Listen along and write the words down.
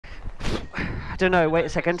don't know, wait a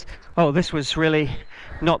second. Oh, this was really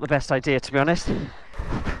not the best idea, to be honest.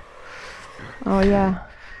 Oh yeah.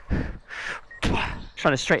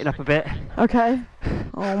 Trying to straighten up a bit. Okay.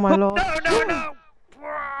 Oh my lord. No, no, no!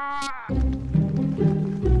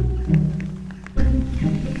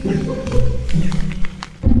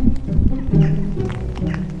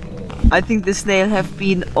 I think the snail have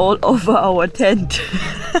been all over our tent.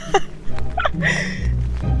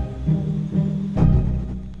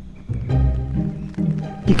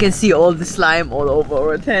 You can see all the slime all over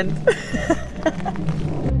our tent.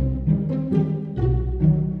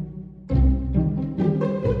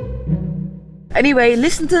 Anyway,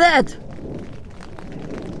 listen to that.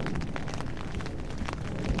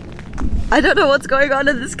 I don't know what's going on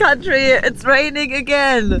in this country. It's raining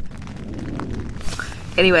again.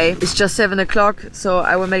 Anyway, it's just 7 o'clock, so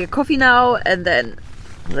I will make a coffee now and then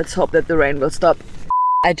let's hope that the rain will stop.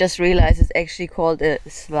 I just realized it's actually called a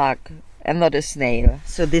slug and not a snail.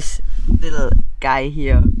 So this little guy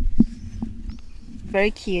here.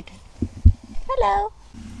 Very cute. Hello.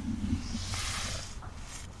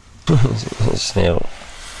 Snail.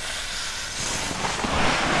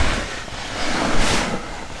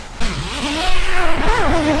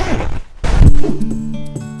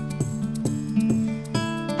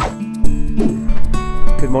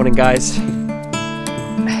 Good morning, guys.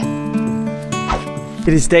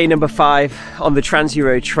 It is day number 5 on the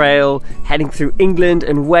Trans-Euro Trail, heading through England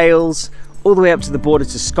and Wales, all the way up to the border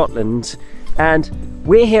to Scotland. And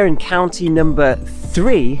we're here in county number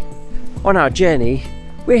 3 on our journey.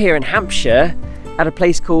 We're here in Hampshire at a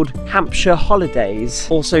place called Hampshire Holidays,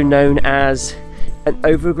 also known as an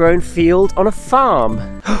overgrown field on a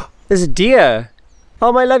farm. There's a deer.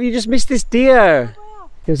 Oh my love, you just missed this deer.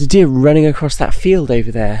 There was a deer running across that field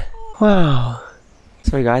over there. Wow.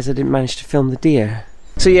 Sorry guys, I didn't manage to film the deer.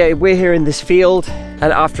 So yeah, we're here in this field,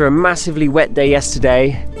 and after a massively wet day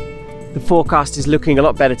yesterday, the forecast is looking a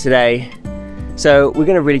lot better today. So we're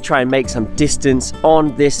going to really try and make some distance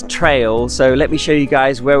on this trail. So let me show you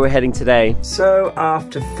guys where we're heading today. So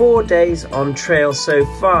after 4 days on trail so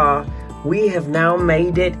far, we have now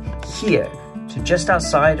made it here to just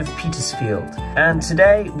outside of Petersfield. And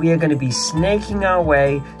today we are going to be snaking our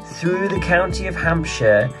way through the county of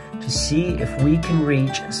Hampshire to see if we can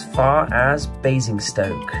reach as far as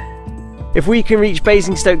Basingstoke. If we can reach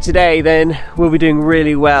Basingstoke today, then we'll be doing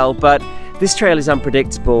really well, but this trail is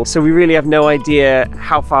unpredictable, so we really have no idea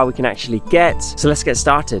how far we can actually get. So let's get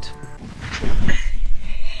started.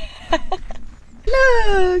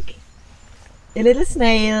 Look! A little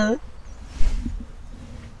snail.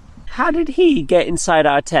 How did he get inside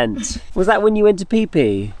our tent? Was that when you went to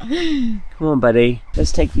pee-pee? Come on, buddy.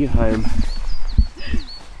 Let's take you home.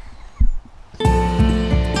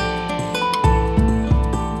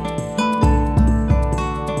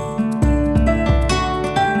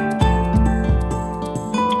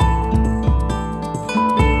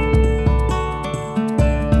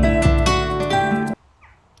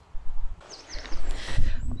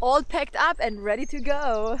 All packed up and ready to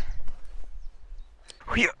go.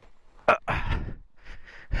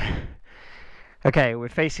 Okay, we're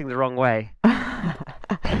facing the wrong way.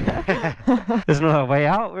 There's no way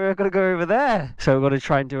out. We're going to go over there. So we're going to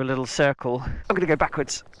try and do a little circle. I'm going to go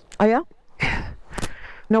backwards. Oh yeah?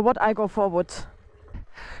 No, what? I go forward.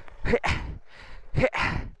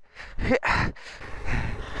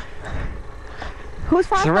 Who's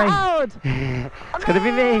faster out? It's going to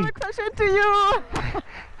be me. Crash into you.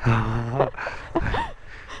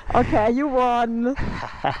 Okay, you won.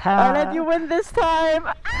 I'll let you win this time.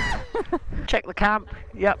 Check the camp.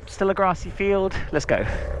 Yep, still a grassy field. Let's go.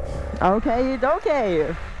 Okay,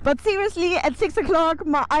 okay. But seriously, at 6 o'clock,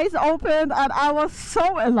 my eyes opened and I was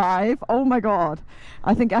so alive. Oh my God.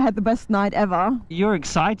 I think I had the best night ever. You're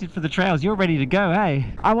excited for the trails. You're ready to go, hey?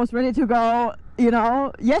 I was ready to go, you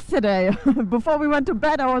know, yesterday. Before we went to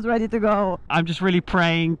bed, I was ready to go. I'm just really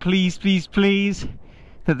praying, please, please, please,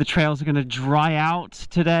 that the trails are going to dry out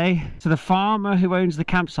today. So the farmer who owns the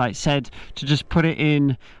campsite said to just put it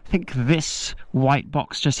in, I think, this white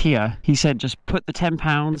box just here. He said just put the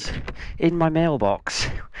 £10 in my mailbox,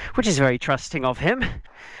 which is very trusting of him.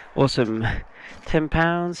 Awesome.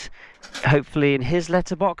 £10, hopefully in his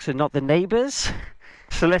letterbox and not the neighbours.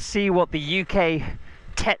 So let's see what the UK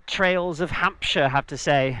Tet Trails of Hampshire have to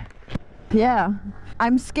say. Yeah,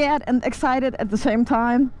 I'm scared and excited at the same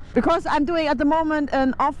time because I'm doing at the moment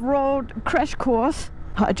an off-road crash course.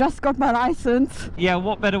 I just got my license. Yeah,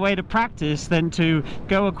 what better way to practice than to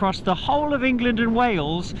go across the whole of England and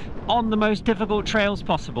Wales on the most difficult trails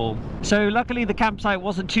possible. So luckily the campsite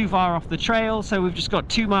wasn't too far off the trail, so we've just got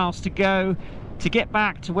 2 miles to go to get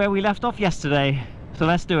back to where we left off yesterday. So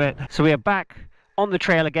let's do it. So we are back on the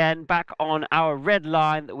trail again, back on our red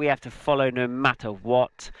line that we have to follow no matter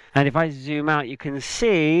what. And if I zoom out, you can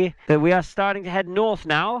see that we are starting to head north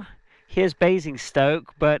now. Here's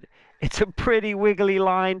Basingstoke, but it's a pretty wiggly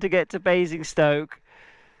line to get to Basingstoke.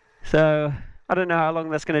 So I don't know how long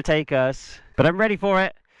that's going to take us, but I'm ready for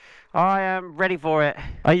it. I am ready for it.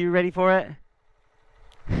 Are you ready for it?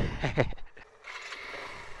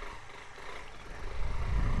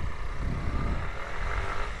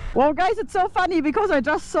 Well guys, it's so funny because I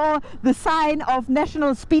just saw the sign of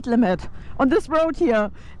national speed limit on this road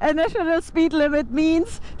here. And national speed limit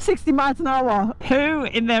means 60 miles an hour. Who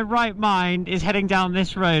in their right mind is heading down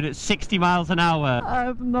this road at 60 miles an hour? I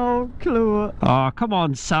have no clue. Oh, come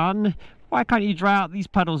on, son. Why can't you dry out these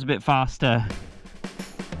puddles a bit faster?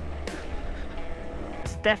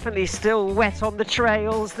 It's definitely still wet on the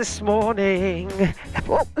trails this morning.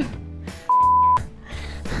 Oh.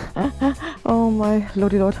 Oh my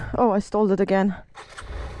lordy lord. Oh, I stalled it again.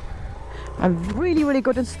 I'm really, really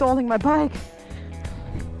good at stalling my bike.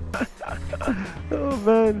 Oh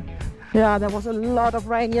man. Yeah, there was a lot of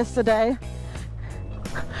rain yesterday.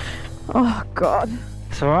 Oh god.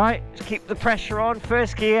 It's alright, just keep the pressure on,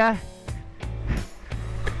 first gear.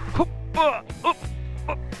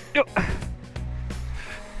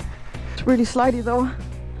 It's really slidey though.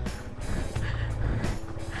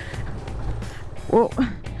 Whoa.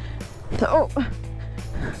 Oh.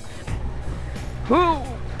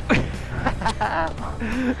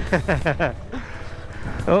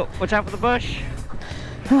 Oh, watch out for the bush.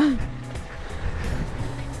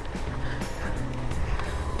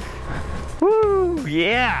 Woo,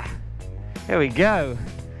 yeah. Here we go.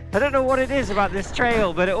 I don't know what it is about this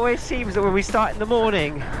trail, but it always seems that when we start in the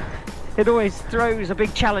morning, it always throws a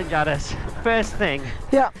big challenge at us. First thing.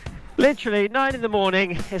 Yeah. Literally 9 in the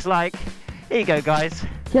morning is like, here you go guys.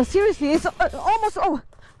 Yeah, seriously, it's almost, oh,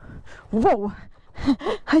 whoa,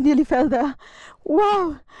 I nearly fell there.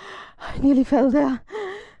 Wow, I nearly fell there.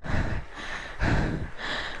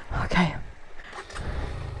 Okay.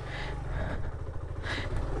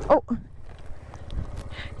 Oh,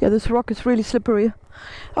 yeah, this rock is really slippery.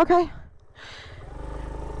 Okay.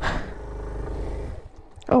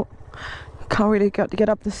 Oh, can't really get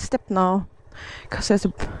up the step now, because there's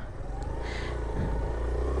a...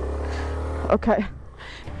 Okay.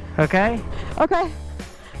 Okay? Okay.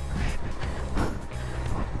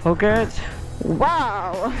 All good?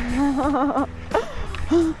 Wow.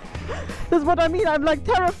 That's what I mean. I'm like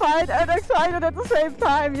terrified and excited at the same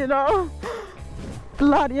time, you know.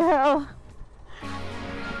 Bloody hell.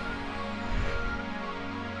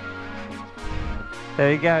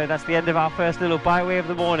 There you go. That's the end of our first little byway of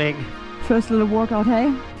the morning. First little workout,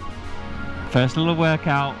 hey? First little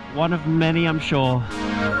workout. One of many, I'm sure.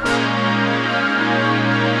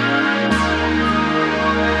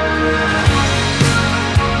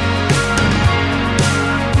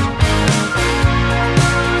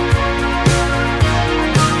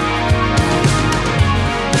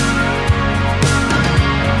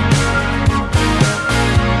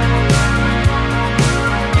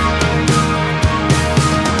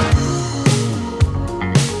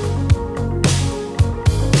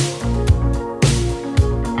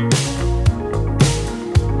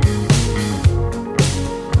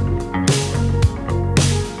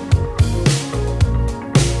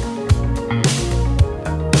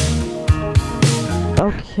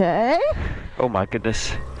 Okay. Oh my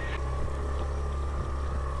goodness.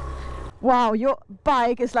 Wow, your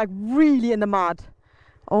bike is like really in the mud.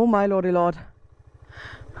 Oh my lordy lord.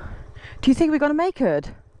 Do you think we're gonna make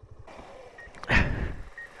it?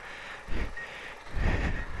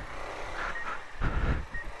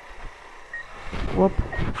 Whoop.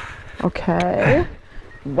 Okay.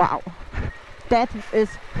 Wow. That is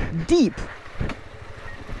deep.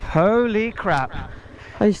 Holy crap.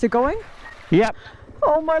 Are you still going? Yep.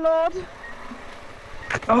 Oh my lord.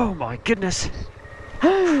 Oh my goodness.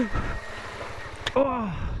 Oh.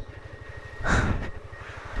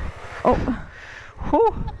 Oh.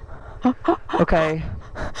 Whew. Okay.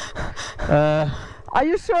 Are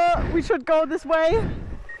you sure we should go this way?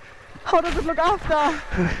 How does it look after?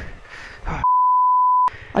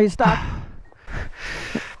 Are you stuck?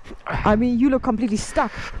 I mean, you look completely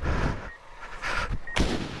stuck.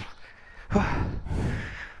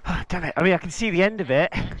 Oh, damn it. I mean, I can see the end of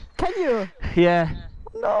it. Can you? Yeah.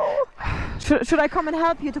 No. Should I come and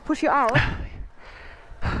help you to push you out?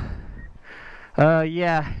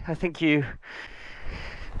 Yeah, I think you...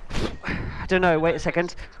 I don't know, wait a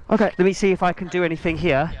second. Okay. Let me see if I can do anything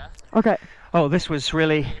here. Okay. Oh, this was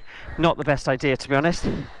really not the best idea, to be honest.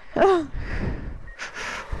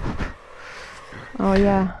 Oh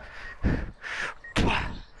yeah.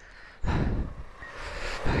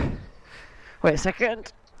 Wait a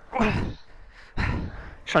second.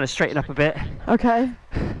 Trying to straighten up a bit. Okay.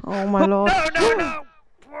 Oh my lord. No, no, no!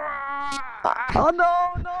 Oh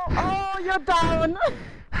no, no! Oh, you're down!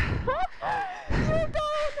 You're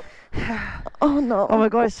down! Oh no! Oh my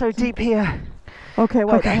god, it's so deep here. Okay,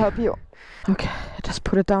 wait, Okay. I'll help you. Okay, just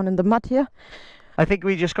put it down in the mud here. I think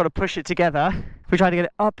we just got to push it together. We try to get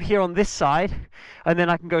it up here on this side, and then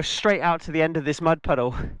I can go straight out to the end of this mud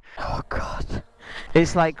puddle. Oh god.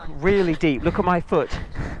 It's like really deep. Look at my foot.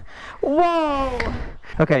 Whoa!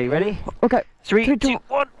 Okay, you ready? Okay. 3, 2, 2,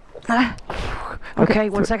 1. Okay,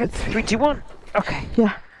 1 second. 3, 2, 1. Okay.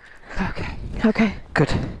 Yeah. Okay. Okay. Good.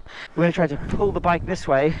 We're going to try to pull the bike this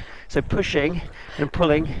way, so pushing and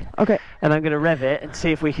pulling, Okay. and I'm going to rev it and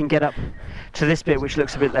see if we can get up to this bit, which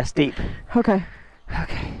looks a bit less deep. Okay.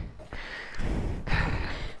 Okay.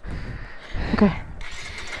 Okay.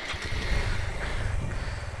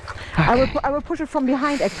 I will push it from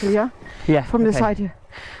behind actually, yeah? Yeah. From the okay. side here.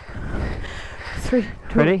 3,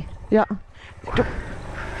 2. Ready? Yeah. Okay.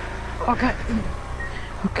 Okay.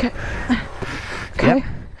 Okay. Yep.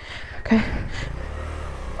 Okay.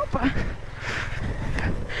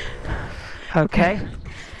 Okay.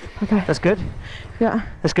 Okay. That's good. Yeah.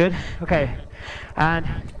 That's good. Okay. And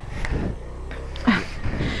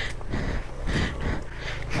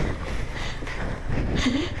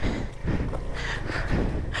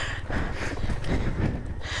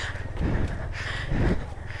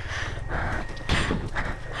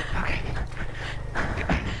okay.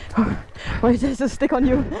 Wait, there's a stick on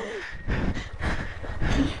you.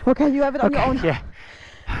 Okay, you have it on your own. Yeah.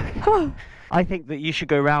 I think that you should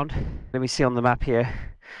go round. Let me see on the map here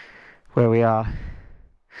where we are.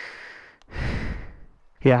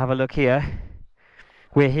 Yeah, have a look here.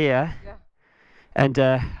 We're here. Yeah. And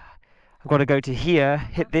I've got to go to here,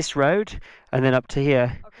 hit this road, and then up to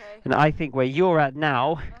here. Okay. And I think where you're at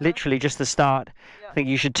now, literally just the start, I think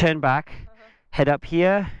you should turn back, head up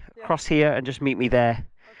here, across here, and just meet me there.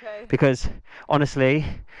 Okay. Because honestly,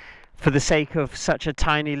 for the sake of such a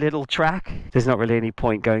tiny little track, there's not really any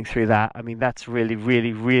point going through that. I mean, that's really,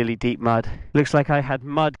 really, really deep mud. Looks like I had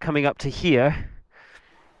mud coming up to here.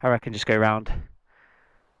 I reckon just go round.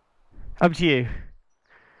 Up to you.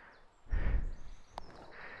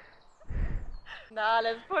 Nah,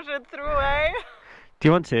 let's push it through, eh? Do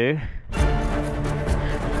you want to?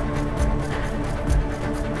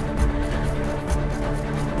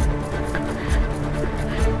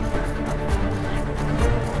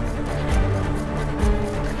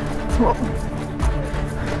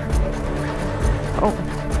 Oh.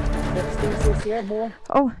 This here more.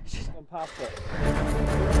 Oh, shit. Gone past it.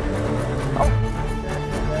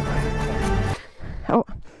 Oh.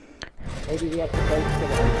 Maybe we have to go to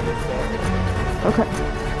Okay.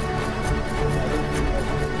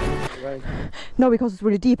 No, because it's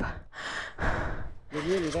really deep. You're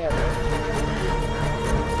really there.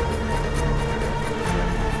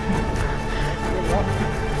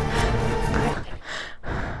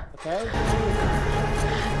 Okay.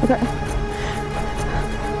 Okay.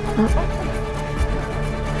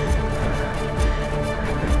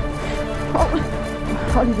 Oh,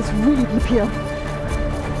 Ollie, it's really deep here.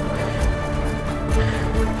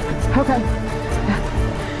 Okay.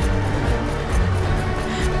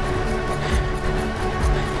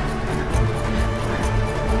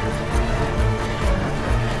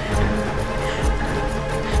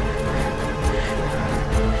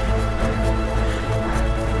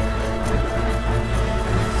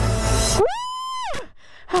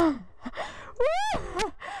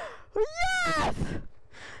 Yes!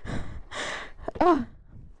 Oh,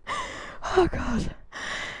 oh God.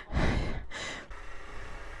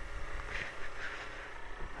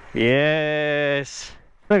 Yes.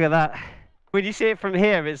 Look at that. When you see it from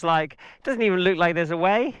here, it's like, it doesn't even look like there's a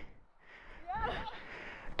way. Yeah.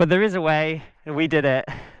 But there is a way, and we did it.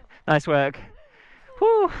 Nice work.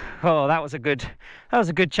 Whew. Oh, that was a good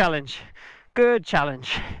challenge. Good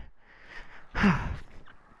challenge.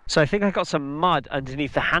 So I think I got some mud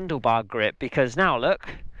underneath the handlebar grip, because now look,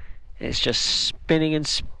 it's just spinning and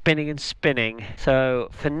spinning and spinning. So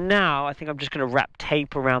for now, I think I'm just going to wrap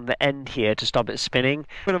tape around the end here to stop it spinning.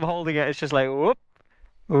 When I'm holding it, it's just like whoop,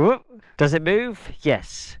 whoop. Does it move?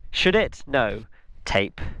 Yes. Should it? No.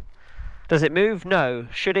 Tape. Does it move? No.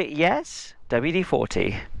 Should it? Yes.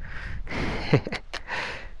 WD-40.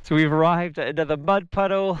 So we've arrived at another mud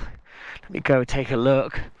puddle. Let me go take a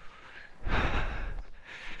look.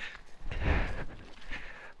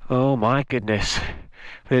 Oh my goodness.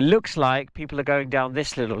 But it looks like people are going down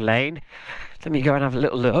this little lane. Let me go and have a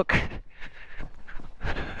little look.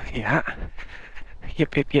 Yeah.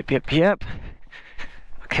 Yep, yep, yep, yep, yep.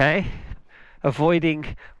 Okay.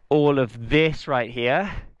 Avoiding all of this right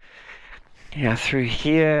here. Yeah, through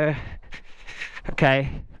here. Okay.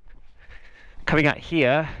 Coming out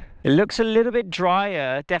here. It looks a little bit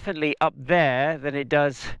drier, definitely up there, than it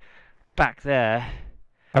does back there.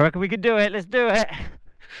 I reckon we can do it. Let's do it.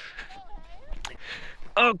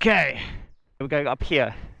 Okay. We're going up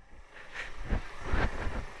here.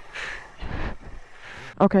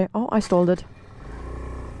 Okay. Oh, I stalled it.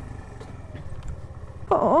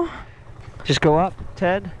 Oh. Just go up.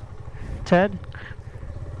 10. 10.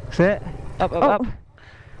 That's it. Up, up, up.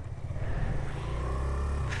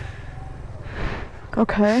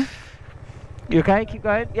 Okay. You okay? Keep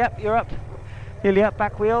going. Yep, you're up. Nearly up.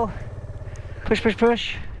 Back wheel. Push, push,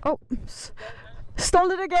 push. Oh,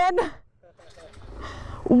 stalled it again.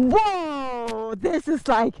 Whoa! This is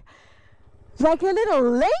like a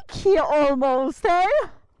little lake here almost, eh?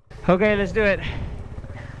 Okay, let's do it.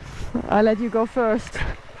 I'll let you go first.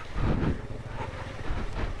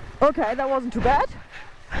 Okay, that wasn't too bad.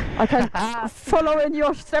 I can follow in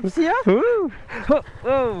your steps here. Ooh. Oh,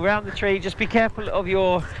 oh, around the tree. Just be careful of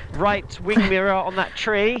your right wing mirror on that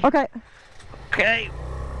tree. Okay. Okay.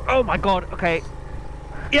 Oh my God. Okay.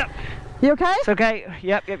 Yep. You okay? It's okay.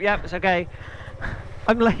 Yep, yep, yep. It's okay.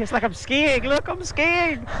 It's like I'm skiing. Look, I'm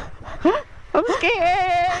skiing. I'm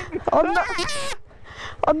skiing. Oh no!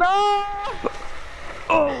 Oh no!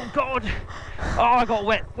 Oh God! Oh, I got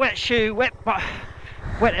wet shoe, wet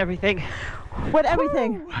everything. Wet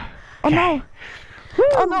everything. Woo. Oh no! Woo.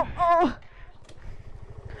 Oh no! Oh!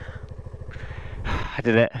 I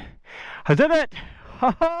did it. I did it.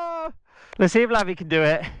 Let's see if Lavi can do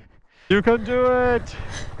it. You can do it.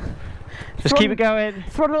 Just keep it going.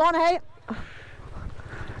 Throttle on, hey!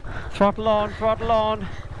 Throttle on, throttle on.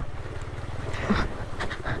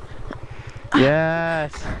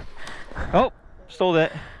 Yes. Oh, stalled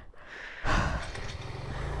it.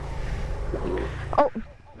 Oh.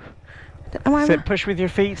 Am I? Sit, push with your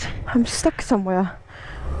feet. I'm stuck somewhere.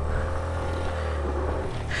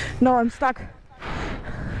 No, I'm stuck.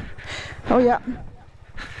 Oh yeah.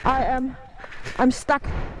 I'm stuck.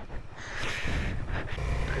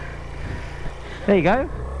 There you go.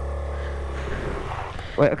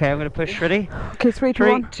 Wait, okay, I'm going to push. Ready? Okay, 3, 2,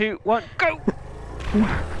 1. 3, 2, 1, go!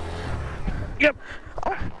 Yep.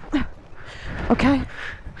 Oh. Okay.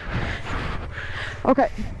 Okay.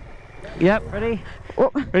 Yep, ready?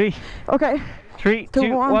 Oh. Ready? Okay. 3,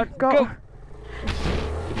 2, 1, go!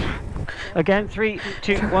 Again, 3,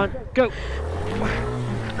 2, 1, go!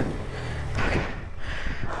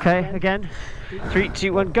 Okay, again. 3,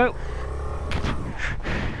 2, 1, go!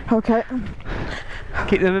 Okay.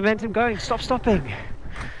 Keep the momentum going, stop stopping.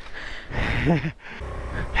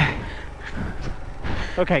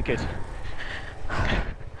 Okay, good.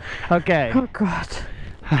 Okay. Oh God.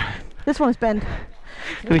 This one's bent.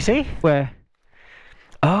 Can we see? Where?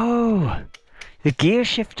 Oh, the gear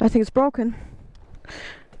shift. I think it's broken.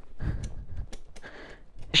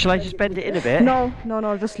 Shall I just bend it in a bit? No,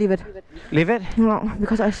 just leave it. Leave it? No,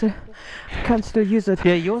 because I can still use it.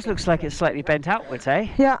 Yeah, yours looks like it's slightly bent outwards, eh?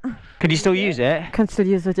 Yeah. Can you still use it? Can still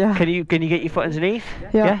use it, yeah. Can you get your foot underneath?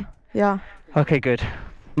 Yeah. Yeah. Okay, good.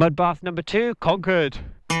 Mud bath number 2 conquered.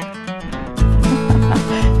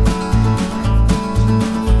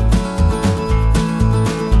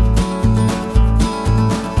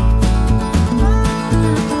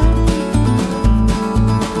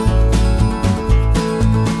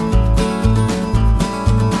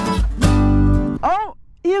 Oh,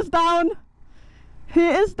 he is down. He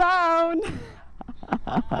is down.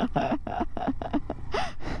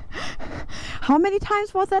 How many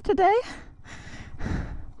times was that today?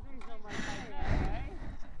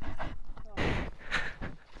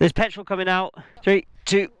 There's petrol coming out. 3,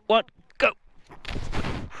 2, 1, go!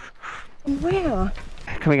 Where?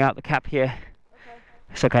 Coming out the cap here.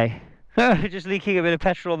 It's okay. Just leaking a bit of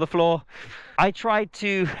petrol on the floor. I tried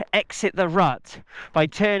to exit the rut by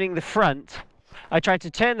turning the front. I tried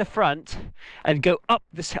to turn the front and go up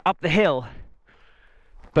the hill,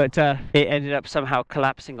 but it ended up somehow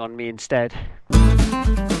collapsing on me instead.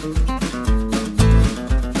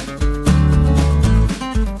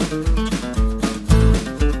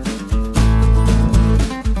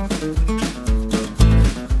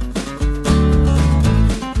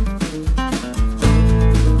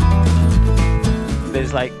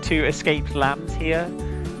 There's like 2 escaped lambs here.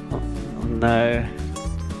 Oh no.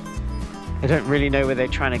 I don't really know where they're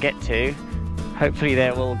trying to get to. Hopefully they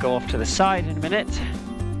will go off to the side in a minute.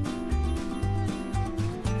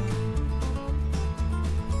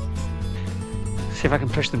 See if I can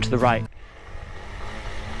push them to the right.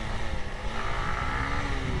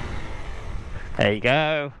 There you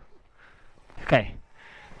go. Okay.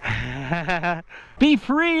 Be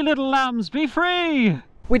free, little lambs, be free!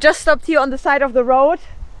 We just stopped here on the side of the road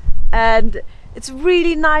and it's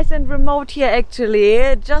really nice and remote here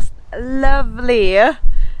actually, just lovely.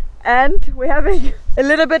 And we're having a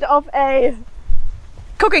little bit of a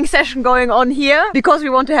cooking session going on here because we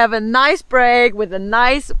want to have a nice break with a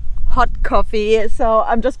nice hot coffee. So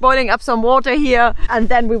I'm just boiling up some water here and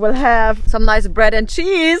then we will have some nice bread and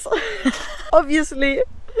cheese, obviously.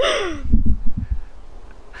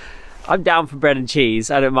 I'm down for bread and cheese,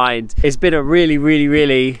 I don't mind. It's been a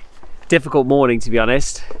really difficult morning, to be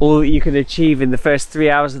honest. All that you can achieve in the first 3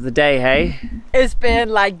 hours of the day, hey? It's been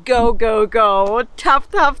like go, go, go, tough.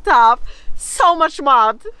 So much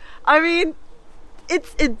mud. I mean,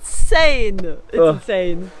 it's insane. It's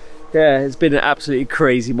insane. Yeah, it's been an absolutely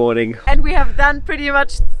crazy morning. And we have done pretty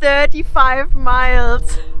much 35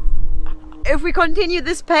 miles. If we continue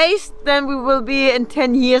this pace, then we will be in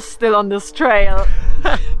 10 years still on this trail.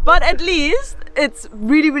 But at least it's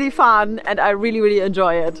really fun and I really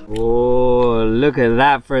enjoy it. Oh, look at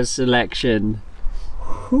that for a selection.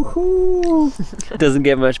 Doesn't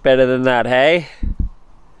get much better than that, hey?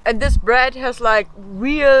 And this bread has like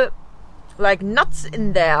real like nuts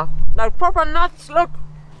in there, like proper nuts. Look,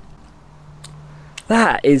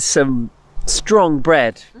 that is some strong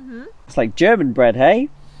bread. It's like German bread, hey?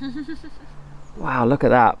 Wow, look at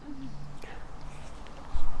that.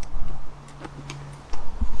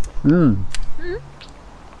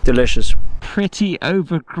 Delicious. Pretty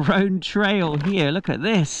overgrown trail here, look at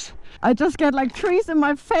this. I just get like trees in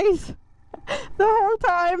my face the whole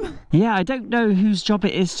time. Yeah, I don't know whose job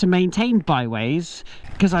it is to maintain byways,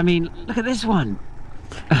 because I mean, look at this one.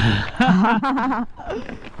 I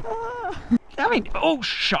mean, oh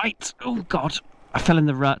shite, oh god. I fell in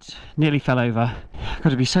the rut, nearly fell over. Got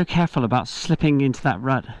to be so careful about slipping into that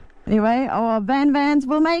rut. Anyway, our vans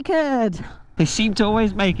will make it. They seem to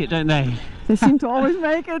always make it, don't they? They seem to always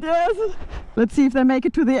make it, yes. Let's see if they make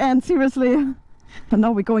it to the end, seriously. And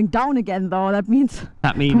now we're going down again though, that means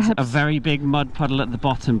perhaps a very big mud puddle at the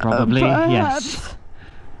bottom, probably. Yes.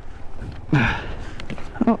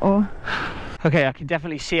 Uh-oh. Okay, I can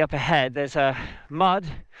definitely see up ahead there's mud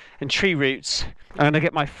and tree roots. I'm going to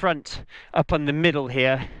get my front up on the middle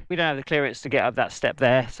here. We don't have the clearance to get up that step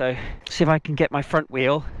there, so see if I can get my front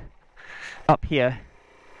wheel up here.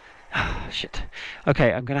 Oh, shit.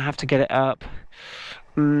 Okay, I'm going to have to get it up.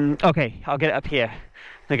 Okay, I'll get it up here.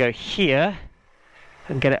 I'm going to go here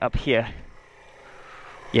and get it up here.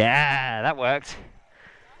 Yeah, that worked.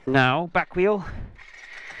 Now, back wheel.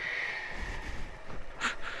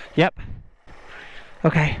 Yep.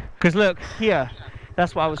 Okay, because look, here,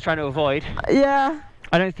 that's what I was trying to avoid. Yeah.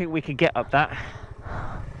 I don't think we can get up that.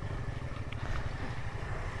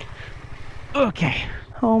 Okay.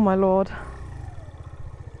 Oh my lord.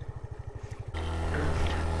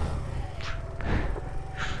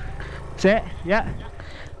 That's it, yeah.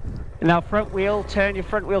 Now front wheel, turn your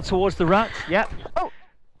front wheel towards the rut, yep.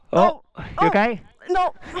 Oh, you okay?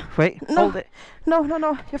 No. Wait, No. hold it. No,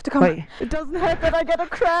 you have to come. Wait. It doesn't help that I get a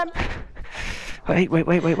cramp. Wait.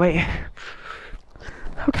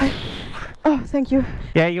 Okay. Oh, thank you.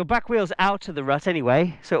 Yeah, your back wheel's out of the rut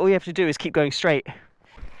anyway, so all you have to do is keep going straight.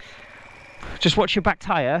 Just watch your back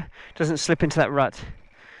tyre doesn't slip into that rut.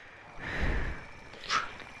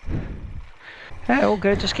 Yeah, all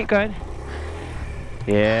good, just keep going.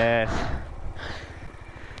 Yes.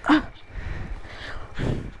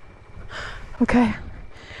 Okay.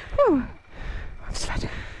 Whew. I'm sweating.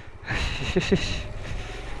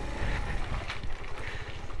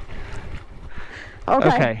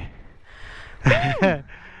 Okay.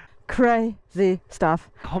 Crazy stuff.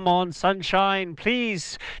 Come on, sunshine,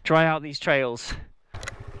 please dry out these trails.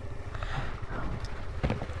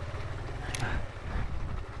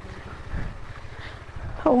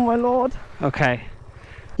 Oh my lord. Okay.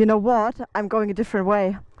 You know what? I'm going a different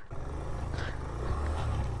way.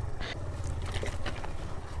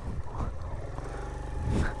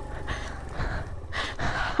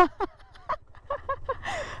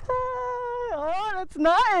 Oh, that's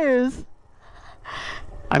nice.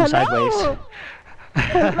 I'm sideways.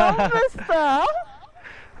 Hello, mister.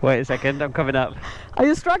 Wait a second, I'm coming up. Are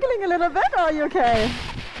you struggling a little bit or are you okay?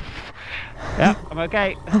 Yeah, I'm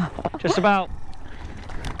okay. Just about.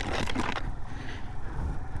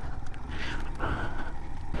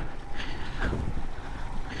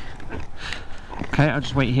 Okay, I'll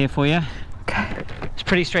just wait here for you. Okay. It's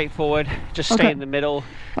pretty straightforward. Just stay in the middle,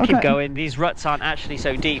 keep going. These ruts aren't actually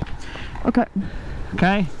so deep. Okay.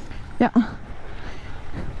 Okay? Yeah.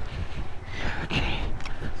 Okay.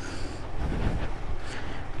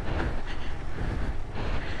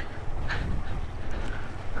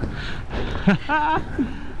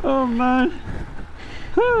 Oh man.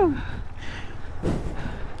 Whew.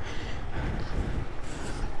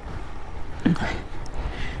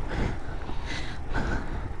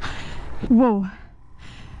 Whoa,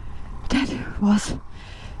 that was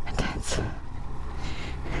intense.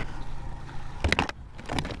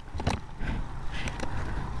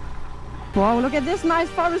 Wow, look at this nice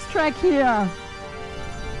forest track here.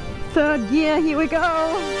 Third gear, here we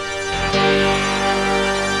go.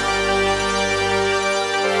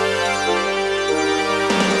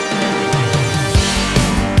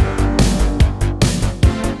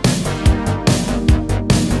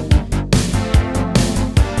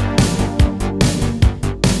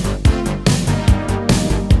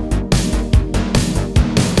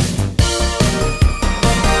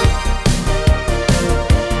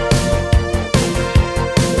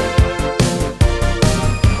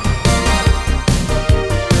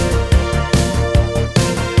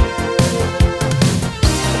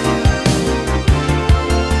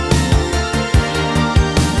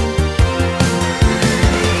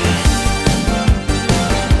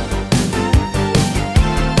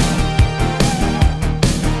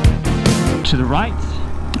 To the right.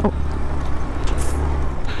 Oh.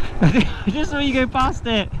 I just saw you go past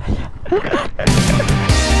it.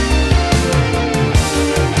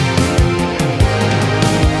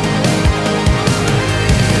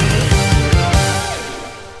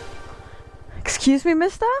 Excuse me,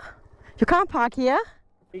 mister? You can't park here.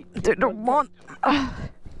 They don't want.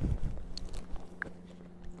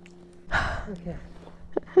 Okay.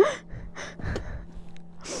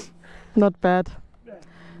 Not bad.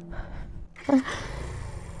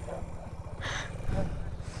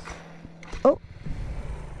 Oh.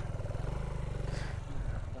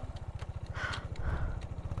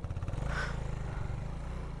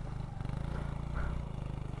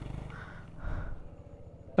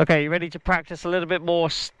 Okay, you ready to practice a little bit more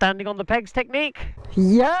standing on the pegs technique?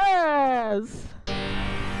 Yes!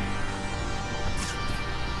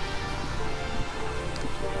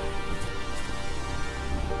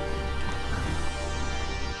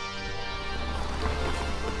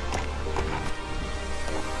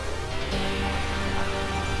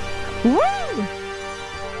 Woo!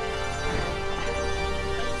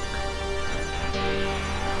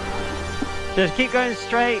 Just keep going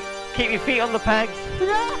straight, keep your feet on the pegs.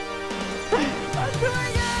 Yeah! I'm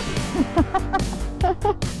doing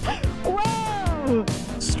it! Wow!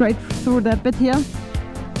 Straight through that bit here.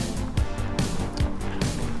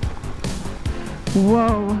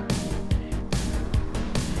 Whoa!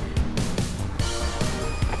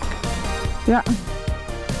 Yeah.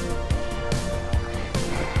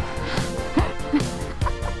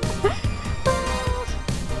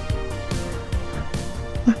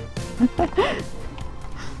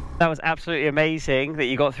 That was absolutely amazing that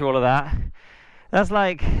you got through all of that. That was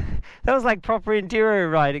like proper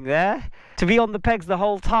enduro riding there. To be on the pegs the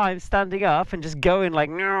whole time, standing up and just going like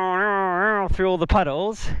through all the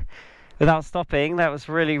puddles without stopping, that was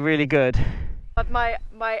really, really good. But my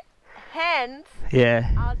hands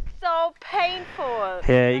Yeah. are so painful.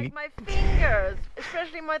 Yeah, Like my fingers,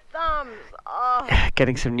 especially my thumbs. Oh,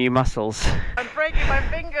 Getting some new muscles. I'm breaking my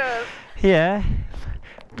fingers. Yeah.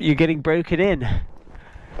 You're getting broken in.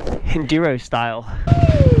 Enduro style.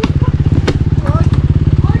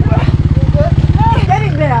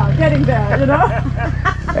 Getting there, you know?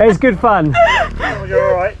 It's good fun. Oh,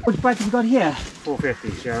 you're alright. What bike have you got here?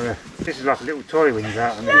 450, so this is like a little toy when you're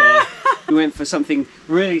out on Yeah. We went for something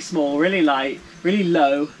really small, really light, really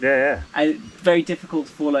low. Yeah. And very difficult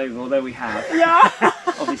to fall over, although we have. Yeah!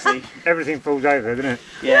 Obviously. Everything falls over, doesn't it?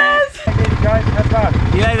 Yeah. Yes! Thank you guys, have fun.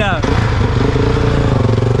 See you later.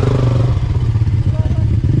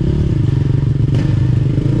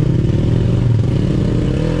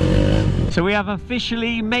 So we have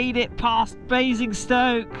officially made it past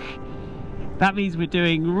Basingstoke. That means we're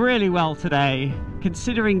doing really well today.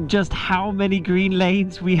 Considering just how many green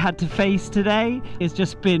lanes we had to face today, it's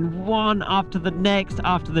just been one after the next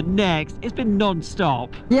after the next. It's been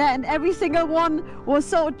non-stop. Yeah, and every single one was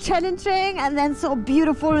so challenging and then so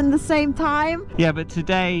beautiful in the same time. Yeah, but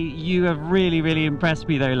today you have really, really impressed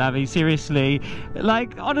me though, Lavi, seriously.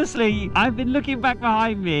 Like, honestly, I've been looking back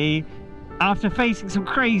behind me after facing some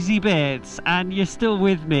crazy bits and you're still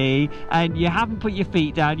with me and you haven't put your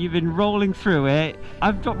feet down, you've been rolling through it.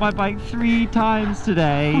 I've dropped my bike 3 times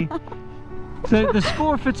today. So the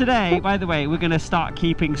score for today, by the way, we're going to start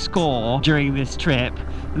keeping score during this trip.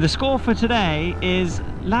 The score for today is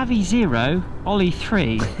Lavi 0, Ollie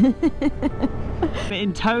 3. But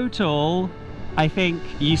in total, I think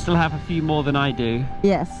you still have a few more than I do.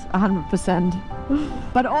 Yes, 100%.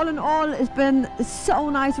 But all in all, it's been so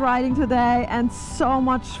nice riding today and so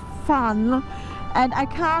much fun. And I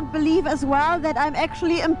can't believe as well that I'm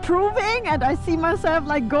actually improving, and I see myself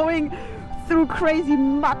like going through crazy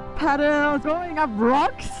mud puddles, going up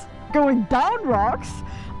rocks, going down rocks.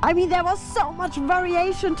 I mean, there was so much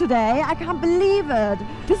variation today. I can't believe it.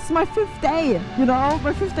 This is my 5th day, you know,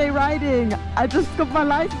 my 5th day riding. I just got my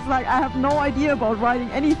license, like I have no idea about riding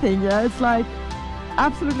anything. Yeah, it's like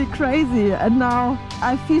absolutely crazy. And now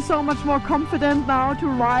I feel so much more confident now to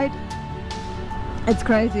ride. It's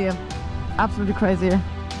crazy, absolutely crazy.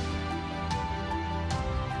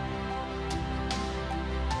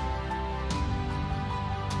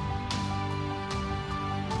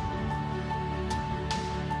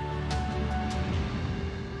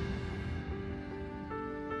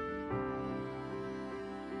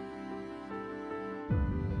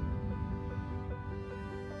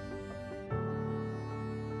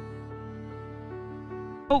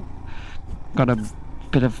 Oh, got a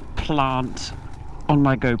bit of plant on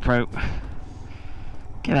my GoPro.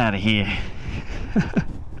 Get out of here.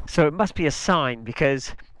 So it must be a sign,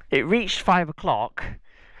 because it reached 5 o'clock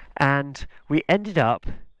and we ended up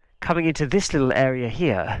coming into this little area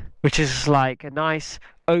here, which is like a nice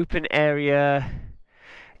open area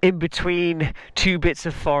in between 2 bits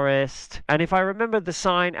of forest. And if I remember the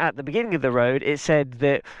sign at the beginning of the road, it said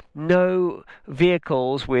that no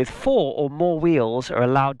vehicles with 4 or more wheels are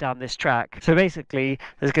allowed down this track. So basically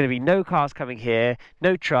there's going to be no cars coming here,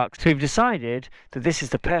 no trucks. So we've decided that this is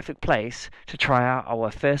the perfect place to try out our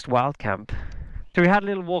first wild camp. So we had a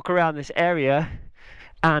little walk around this area,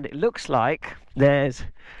 and it looks like there's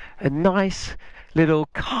a nice little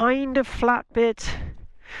kind of flat bit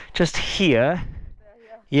just here.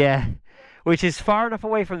 Yeah, which is far enough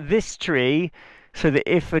away from this tree so that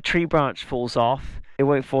if a tree branch falls off, it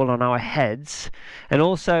won't fall on our heads. And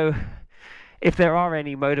also, if there are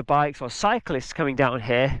any motorbikes or cyclists coming down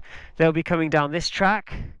here, they'll be coming down this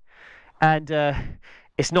track, and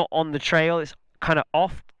it's not on the trail, it's kind of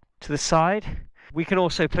off to the side. We can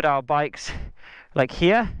also put our bikes like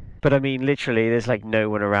here, but I mean literally there's like no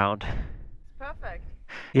one around. Perfect.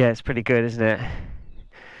 Yeah, it's pretty good, isn't it?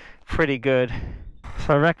 Pretty good.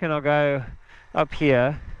 So I reckon I'll go up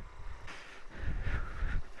here,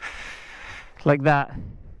 like that.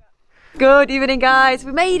 Good evening, guys.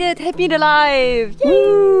 We made it. Happy and alive.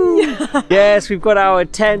 Yay! Yes, we've got our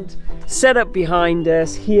tent set up behind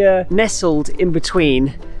us here, nestled in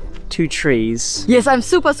between 2 trees. Yes, I'm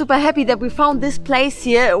super happy that we found this place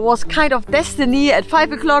here. It was kind of destiny. At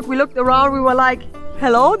 5 o'clock we looked around, we were like,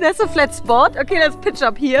 hello, there's a flat spot. Okay, let's pitch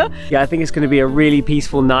up here. Yeah, I think it's going to be a really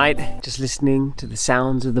peaceful night, just listening to the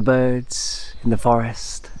sounds of the birds in the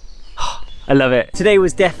forest. I love it. Today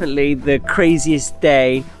was definitely the craziest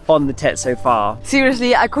day on the Tet so far.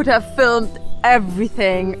 Seriously, I could have filmed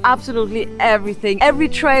everything, absolutely everything. Every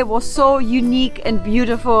trail was so unique and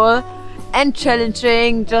beautiful and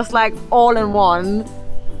challenging, just like all in one.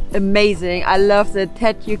 Amazing. I love the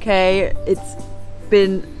Tet UK. It's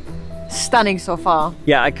been stunning so far.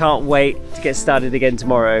 Yeah, I can't wait to get started again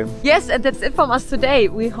tomorrow. Yes, and that's it from us today.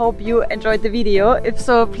 We hope you enjoyed the video. If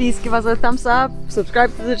so, please give us a thumbs up,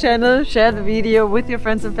 subscribe to the channel, share the video with your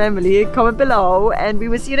friends and family, comment below, and we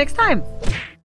will see you next time.